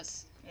 5 of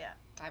us. Yeah.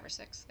 5 or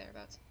 6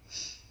 thereabouts.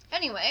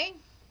 Anyway,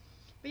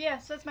 But yeah,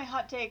 so that's my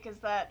hot take is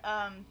that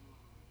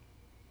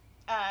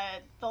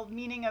the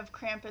meaning of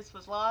Krampus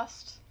was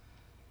lost,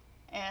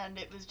 and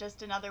it was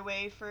just another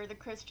way for the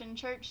Christian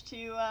church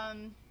to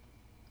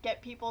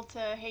get people to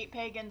hate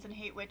pagans and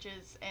hate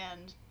witches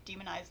and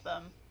demonize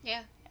them.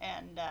 Yeah.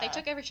 And they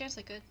took every chance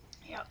they could.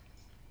 Yep.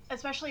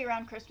 Especially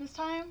around Christmas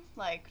time,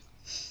 like.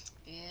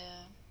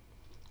 Yeah.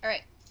 All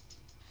right.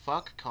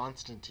 Fuck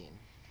Constantine.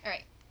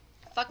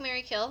 Fuck,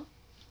 marry, kill.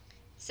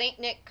 Saint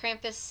Nick,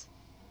 Krampus,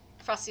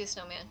 Frosty the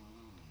Snowman.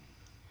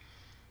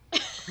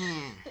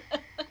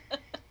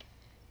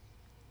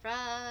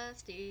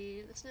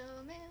 Frosty the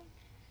Snowman.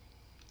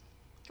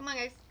 Come on,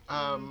 guys.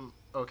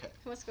 Okay.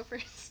 Who wants to go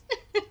first?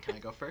 Can I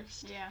go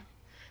first? Yeah.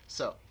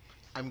 So,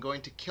 I'm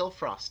going to kill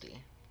Frosty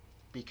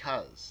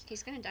because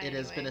He's gonna die it anyway.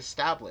 has been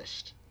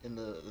established in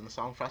the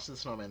song Frosty the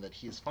Snowman that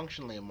he is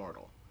functionally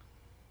immortal.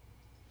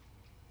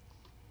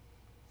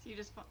 So you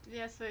just.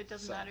 Yeah, so it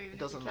doesn't So matter even it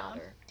doesn't if you kill him.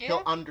 matter. Yeah.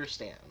 He'll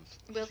understand.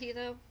 Will he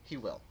though? He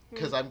will.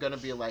 Because I'm going to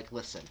be like,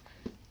 listen.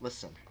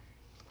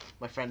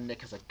 My friend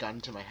Nick has a gun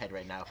to my head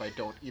right now if I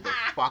don't either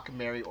fuck,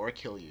 marry, or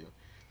kill you.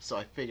 So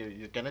I figure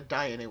you're going to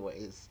die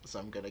anyways, so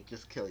I'm going to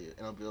just kill you.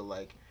 And I'll be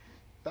like,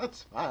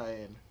 that's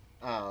fine.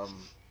 That's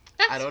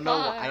I don't know.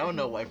 fine. I don't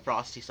know why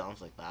Frosty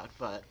sounds like that,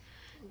 but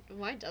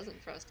Why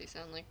doesn't Frosty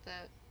sound like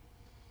that?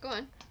 Go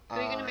on. Who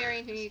are you gonna marry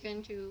and who are you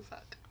going to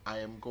fuck? I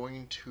am going Are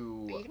you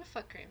to. gonna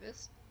fuck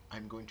Krampus?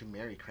 I'm going to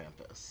marry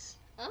Krampus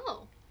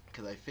Oh.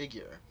 because I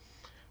figure,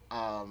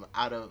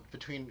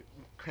 between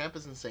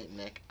Krampus and Saint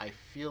Nick, I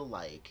feel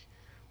like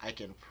I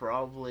can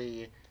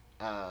probably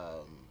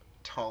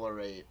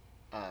tolerate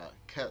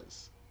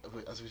because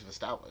as we've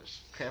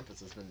established,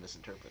 Krampus has been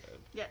misinterpreted.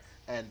 Yes.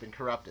 And been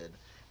corrupted.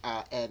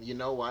 And you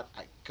know what?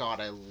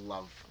 I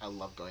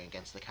love going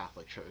against the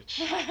Catholic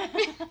Church.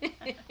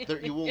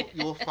 You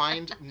will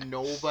find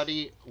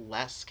nobody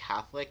less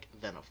Catholic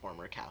than a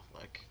former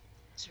Catholic.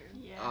 True.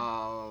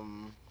 Yeah.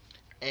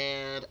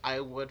 And I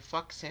would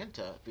fuck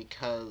Santa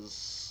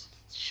because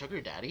sugar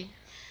daddy.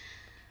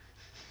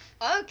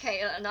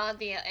 Okay, not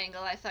the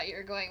angle I thought you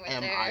were going with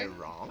Am there. I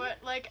wrong? But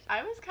like,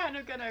 I was kind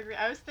of gonna agree.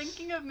 I was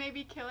thinking of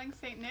maybe killing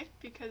Saint Nick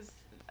because,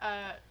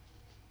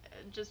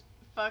 just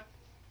fuck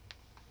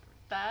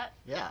that.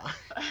 Yeah.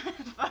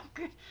 fuck,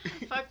 because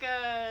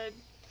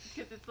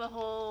it's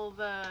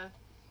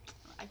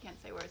I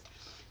can't say words.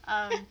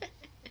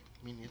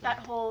 Me neither. That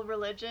whole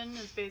religion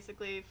is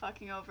basically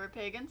fucking over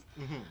pagans.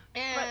 Mhm.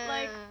 But,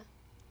 like,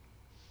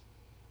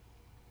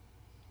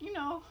 you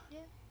know,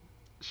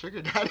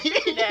 Sugar daddy.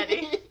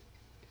 Daddy.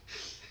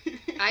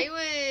 I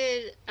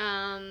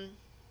would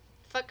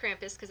fuck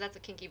Krampus because that's a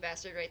kinky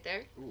bastard right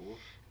there. Ooh.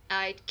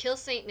 I'd kill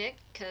Saint Nick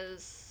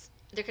because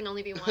there can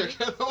only be one.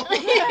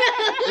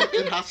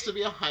 It has to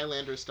be a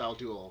Highlander style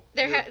duel.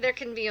 There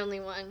can be only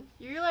one.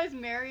 You realize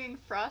marrying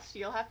Frosty,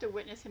 you'll have to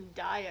witness him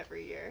die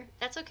every year.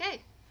 That's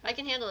okay. I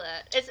can handle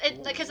that. It's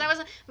because Ooh. that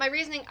was my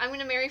reasoning. I'm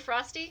gonna marry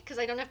Frosty because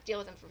I don't have to deal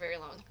with him for very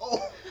long.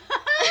 Oh.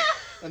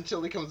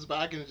 Until he comes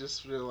back and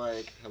just be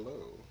like,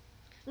 hello.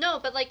 No,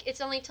 but like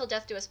it's only till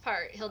death do us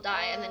part. He'll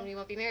die and then we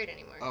won't be married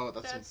anymore. Oh,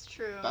 That's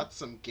true. That's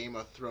some Game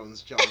of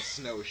Thrones Jon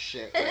Snow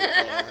shit right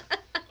there.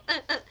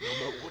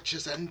 No more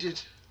watches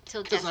ended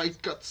Till because death, I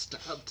got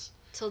stabbed.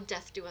 till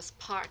death do us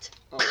part.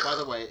 Oh, by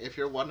the way, if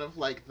you're one of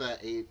like the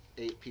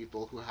eight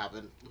people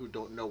who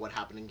don't know what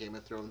happened in Game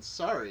of Thrones,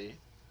 sorry.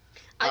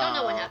 I don't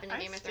know what happened in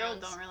I Game of still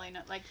Thrones. don't really know.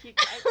 Like, You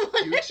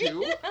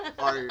two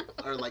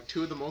are like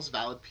two of the most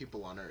valid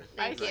people on earth.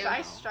 Thank you. I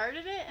now.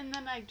 started it and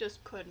then I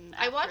just couldn't.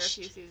 I After watched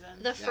a few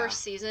seasons. the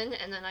first season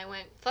and then I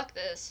went, fuck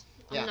this.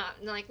 Yeah. I'm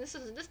not like this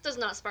does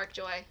not spark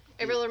joy.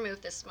 I will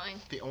remove this mine.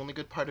 The only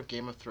good part of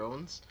Game of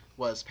Thrones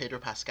was Pedro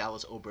Pascal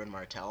as Oberyn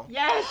Martell.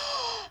 Yes.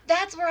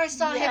 That's where I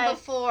saw him Yes.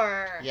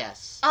 before.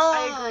 Yes. Oh.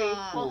 I agree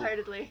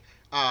wholeheartedly.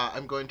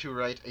 I'm going to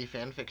write a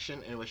fan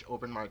fiction in which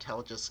Oberyn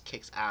Martell just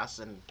kicks ass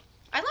and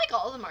I like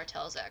all the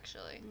Martells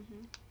actually.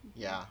 Mm-hmm.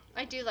 yeah,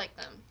 I do like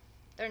them.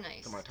 They're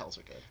nice. the Martells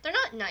are good. They're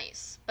not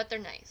nice, but they're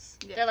nice.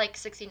 Yeah. They're like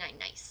 69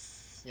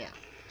 nice.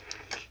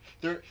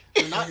 They're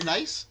not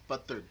nice,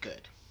 but they're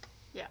good.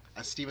 Yeah.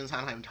 As Stephen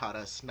Sondheim taught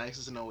us, nice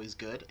isn't always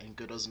good, and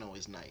good isn't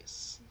always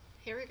nice.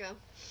 Here we go.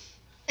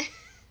 It's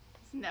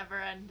never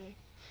ending.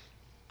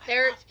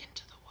 They're- I love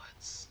Into the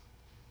Woods.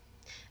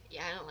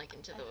 Yeah, I don't like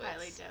Into the Woods. I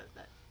highly doubt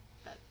that.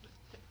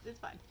 It's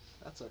fine.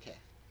 That's okay.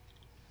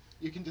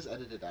 You can just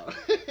edit it out.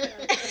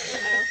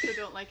 I also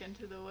don't like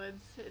Into the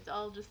Woods. It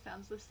all just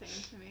sounds the same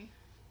to me.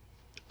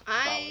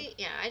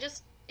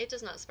 It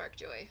does not spark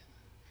joy.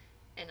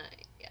 And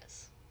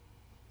yes.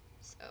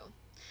 So,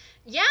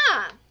 yeah,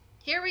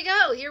 here we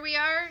go. Here we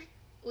are.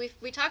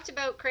 We talked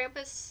about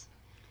Krampus.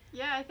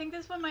 Yeah, I think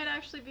this one might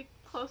actually be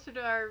closer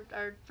to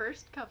our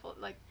first couple.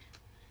 Like,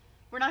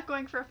 we're not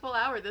going for a full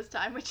hour this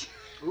time, which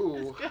Ooh.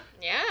 is good.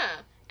 Yeah.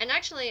 And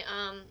actually,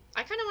 I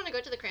kind of want to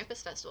go to the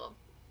Krampus Festival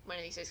one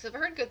of these days because I've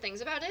heard good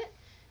things about it.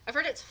 I've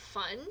heard it's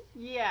fun,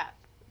 Yeah.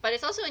 but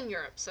it's also in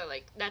Europe, so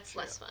like that's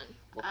less fun.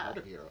 What part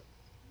of Europe?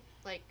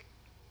 Like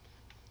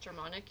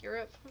Germanic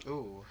Europe.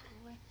 Ooh.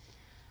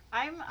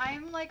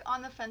 I'm like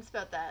on the fence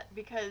about that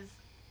because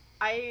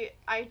I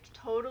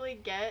totally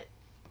get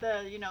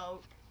the, you know,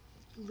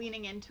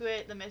 leaning into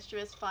it, the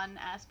mischievous fun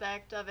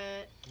aspect of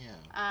it.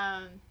 Yeah.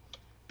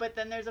 But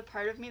then there's a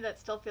part of me that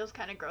still feels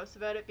kind of gross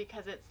about it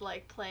because it's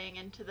like playing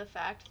into the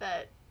fact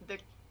that the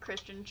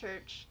Christian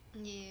church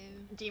Yeah.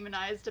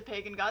 demonized a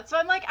pagan god. So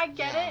I'm like, I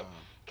get Yeah. it,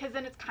 because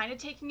then it's kind of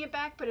taking it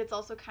back, but it's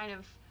also kind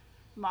of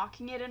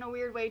mocking it in a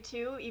weird way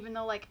too, even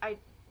though like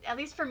at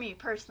least for me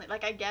personally,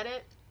 like I get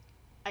it.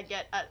 I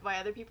get why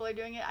other people are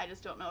doing it. I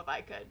just don't know if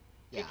I could.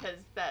 Yeah. Because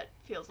that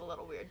feels a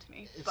little weird to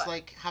me. It's but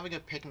like having a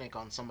picnic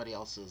on somebody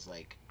else's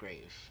like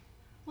grave.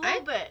 a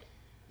little bit.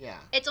 Yeah.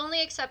 It's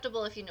only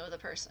acceptable if you know the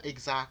person.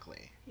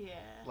 Exactly. Yeah.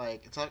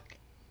 Like it's like,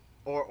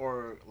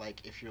 or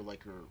like if you're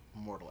like your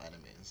mortal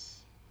enemies.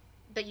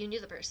 But you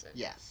knew the person.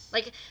 Yes.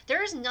 Like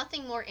there is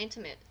nothing more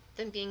intimate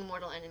than being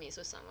mortal enemies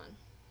with someone.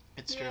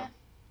 It's Yeah.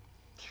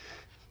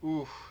 true.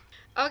 Ooh.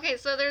 Okay,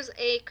 so there's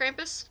a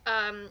Krampus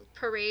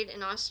parade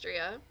in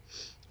Austria,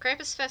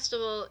 Krampus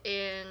festival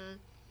in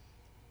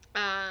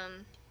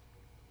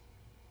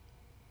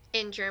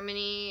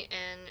Germany,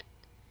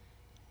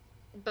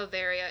 and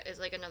Bavaria is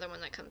like another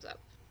one that comes up.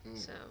 Mm.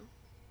 So,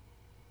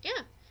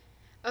 yeah.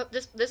 Oh,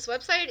 this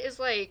website is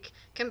like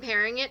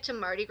comparing it to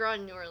Mardi Gras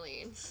in New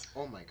Orleans.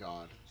 Oh my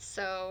god.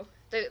 So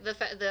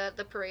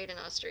the parade in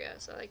Austria.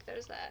 So like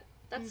there's that.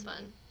 That's Mhm.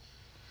 fun.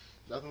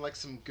 Nothing like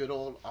some good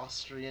old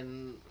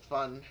Austrian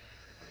fun.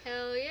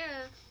 Hell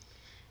yeah.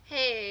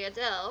 Hey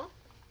Adele,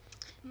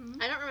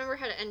 Mhm. I don't remember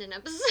how to end an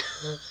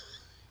episode.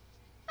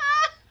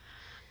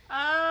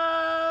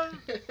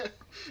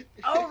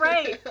 Oh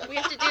right. We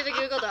have to do the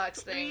Google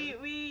Docs thing.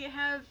 We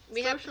have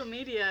We have- social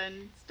media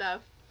and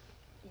stuff.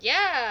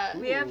 Yeah.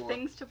 We have Ooh.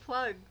 things to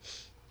plug.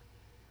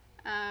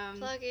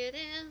 Plug it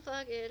in,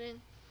 plug it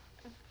in.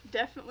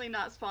 Definitely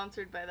not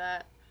sponsored by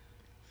that.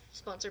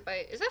 Sponsored by,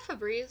 is that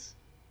Febreze?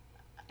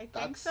 I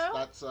think so.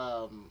 That's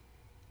Airwick,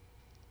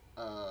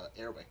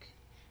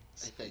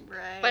 I think.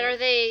 Right. But are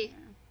they,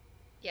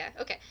 yeah,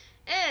 okay.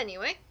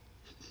 Anyway.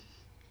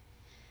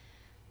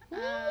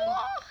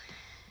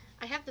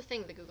 I have the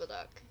thing, the Google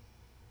Doc.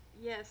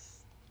 Yes.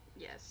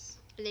 Yes.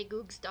 Les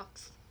Googs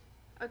Docs.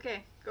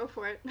 Okay, go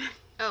for it.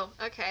 Oh,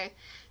 okay.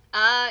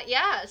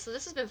 Yeah, so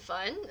this has been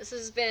fun. This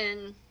has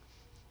been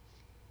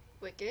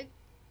wicked.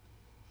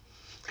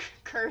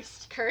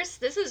 Cursed.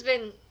 Cursed. This has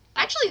been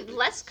actually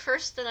less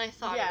cursed than I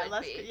thought Yeah, it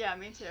would be. yeah,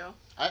 me too.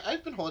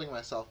 I've been holding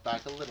myself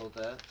back a little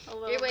bit. A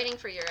little You're bit. waiting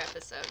for your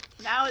episode.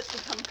 Now it's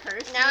become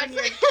cursed. Now And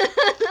your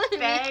it's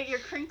bag, your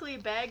crinkly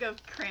bag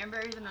of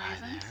cranberries and Hi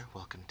raisins. there,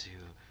 welcome to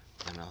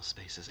Liminal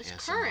Spaces It's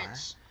ASMR.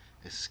 currants.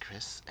 This is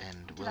Chris, and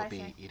What did we'll I be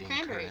say? eating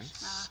Cranberries.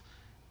 currants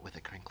with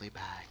a crinkly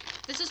bag.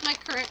 This is my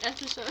current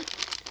episode.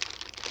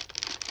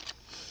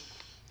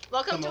 The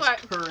Welcome to most our.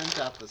 current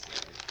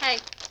episode. Hey,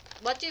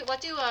 what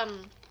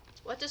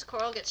does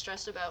Coral get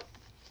stressed about?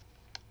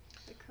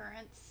 The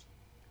currants.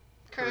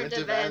 Current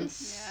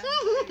events.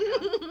 Yeah, there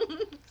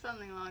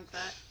Something like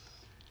that.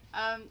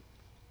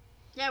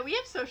 Yeah, we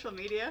have social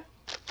media.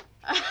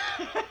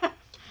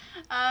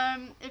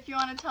 If you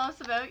want to tell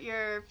us about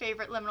your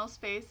favorite liminal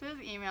spaces,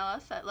 email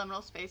us at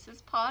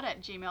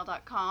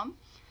liminalspacespod@gmail.com.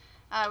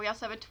 We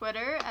also have a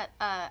Twitter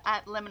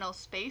at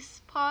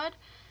liminalspacepod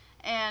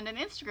and an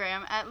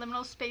Instagram at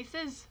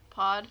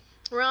liminalspacespod.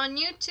 We're on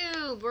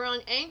YouTube. We're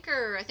on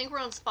Anchor. I think we're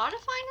on Spotify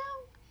now.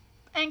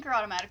 Anchor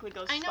automatically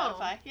goes to I know,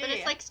 Spotify. Yeah, but it's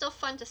yeah. like still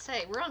fun to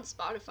say. We're on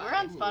Spotify. We're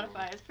on Ooh.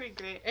 Spotify. It's pretty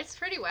great. It's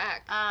pretty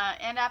whack.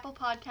 And Apple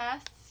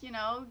Podcasts.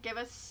 give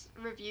us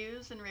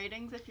reviews and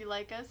ratings if you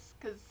like us,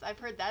 because I've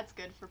heard that's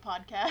good for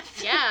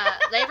podcasts. Yeah,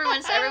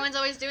 everyone's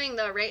always doing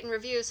the rate and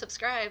review,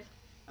 subscribe.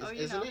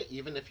 Isn't it,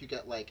 even if you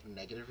get, like,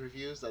 negative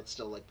reviews, that's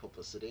still, like,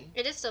 publicity?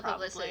 It is still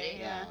Probably, publicity.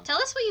 yeah. Tell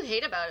us what you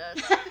hate about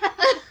us.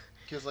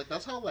 Because, like,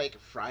 that's how, like,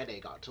 Friday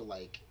got to,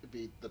 like,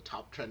 be the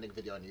top trending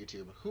video on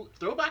YouTube.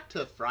 Throwback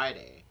to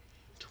Friday,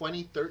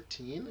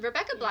 2013?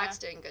 Rebecca Black's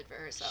doing good for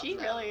herself. She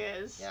though. really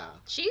is. Yeah.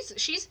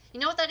 She's you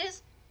know what that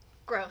is?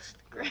 Growth.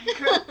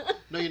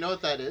 No, you know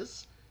what that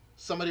is?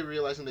 Somebody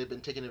realizing they've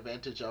been taken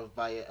advantage of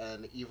by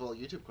an evil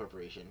YouTube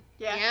corporation.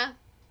 Yeah.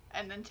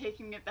 And then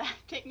taking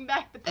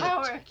back the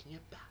power. And taking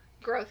it back.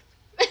 Growth.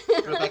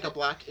 Rebecca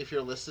Black, if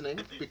you're listening,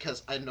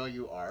 because I know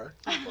you are,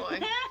 Oh boy.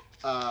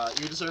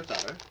 you deserve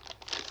better.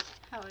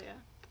 Hell yeah.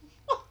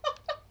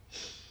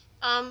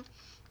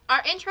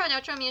 Our intro and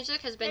outro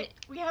music has been. Hey,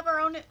 we have our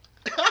own. Well,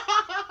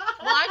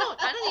 I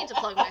don't need to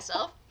plug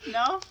myself.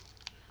 No,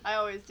 I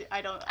always do.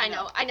 I don't. I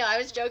know. I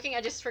was joking.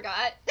 I just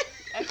forgot.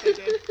 I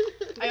figured.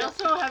 I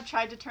also have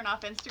tried to turn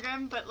off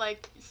Instagram, but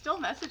like, still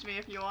message me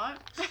if you want.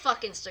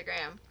 Fuck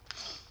Instagram.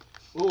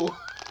 Ooh.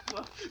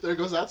 Whoa. There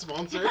goes that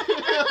sponsor.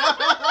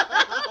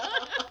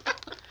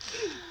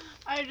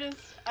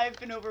 I've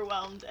been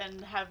overwhelmed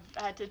and have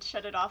had to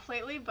shut it off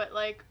lately, but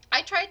like.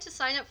 I tried to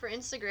sign up for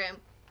Instagram,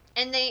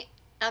 and they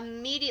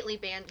immediately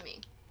banned me.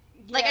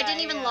 Like I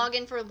didn't even log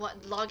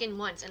in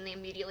once, and they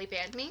immediately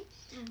banned me.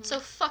 Mhm. So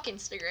fuck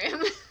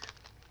Instagram.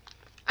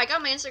 I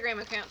got my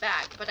Instagram account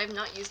back, but I've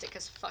not used it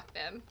because fuck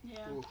them.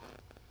 Yeah. Ooh.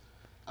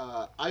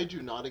 I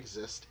do not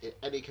exist in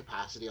any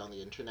capacity on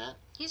the internet.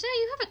 You say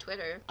you have a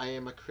Twitter. I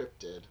am a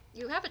cryptid.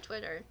 You have a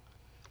Twitter.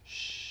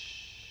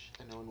 Shh.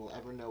 And no one will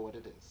ever know what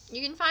it is.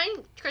 You can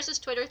find Chris's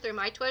Twitter through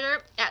my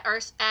Twitter at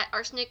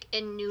arsenic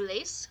and new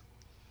lace.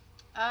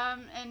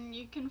 And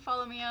you can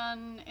follow me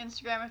on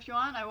Instagram if you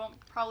want. I won't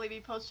probably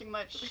be posting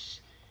much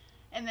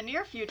in the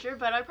near future,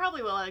 but I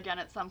probably will again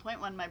at some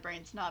point when my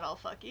brain's not all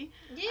fucky.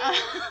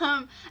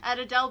 Yeah. At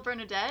Adele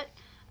Bernadette.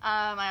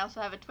 I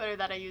also have a Twitter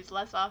that I use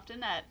less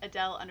often at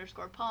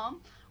Adele_Palm,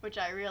 which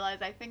I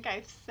realize I think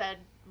I've said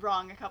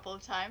wrong a couple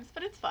of times,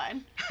 but it's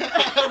fine.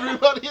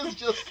 Everybody is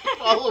just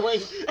following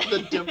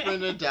the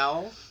different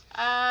Adele.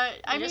 I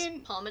Just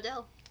mean, Palm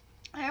Adele.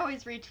 I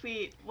always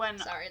retweet when.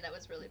 Sorry, that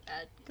was really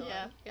bad. Go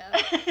Yeah. on.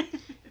 Yeah.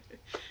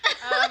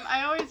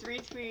 I always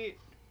retweet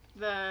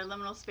the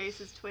Liminal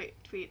Spaces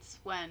tweets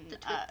when. The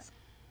twits.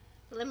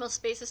 Liminal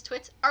Spaces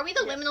twits. Are we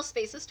the Yeah. Liminal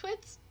Spaces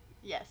twits?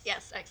 Yes.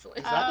 Yes, excellent.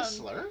 Is that a Um,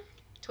 slur?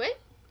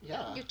 Twit?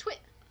 Yeah. You twit.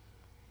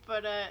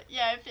 But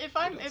yeah, if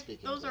I I'm don't if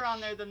speak those are English.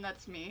 on there, then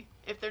that's me.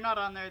 If they're not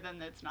on there,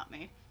 then it's not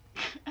me.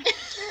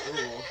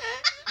 Ooh.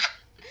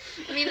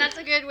 I mean, that's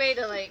a good way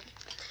to like.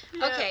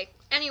 Yeah. Okay.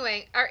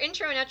 Anyway, our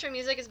intro and outro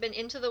music has been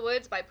 "Into the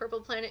Woods" by Purple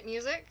Planet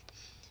Music,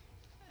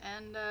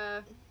 And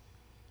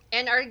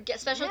and our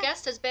special Yeah.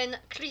 guest has been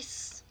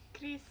Chris.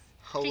 Chris,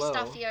 Hello.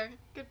 Christopher.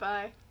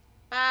 goodbye.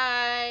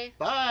 Bye.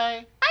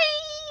 Bye. Bye.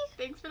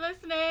 Thanks for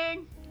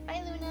listening.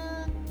 Bye,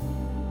 Luna.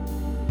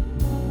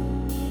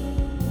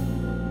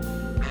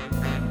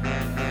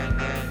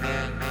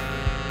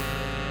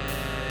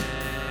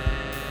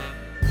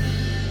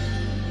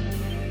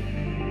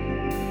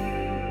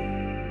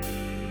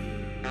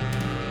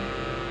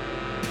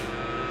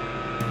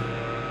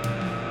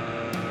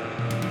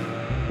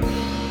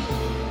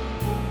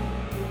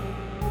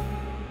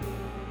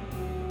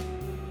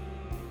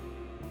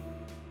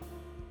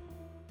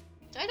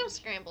 I don't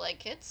scramble egg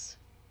kits.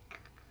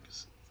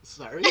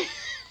 Sorry?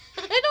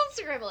 I don't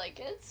scramble egg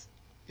kits.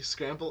 You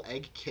scramble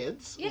egg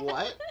kids? Yeah.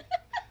 What?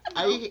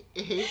 I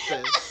hate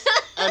this.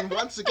 And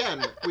once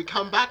again, we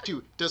come back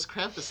to, does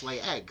Krampus lay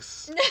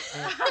eggs?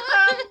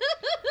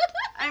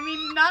 I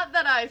mean, not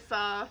that I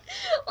saw.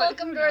 but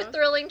Welcome who to our knows?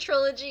 thrilling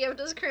trilogy of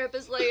Does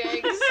Krampus Lay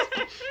Eggs?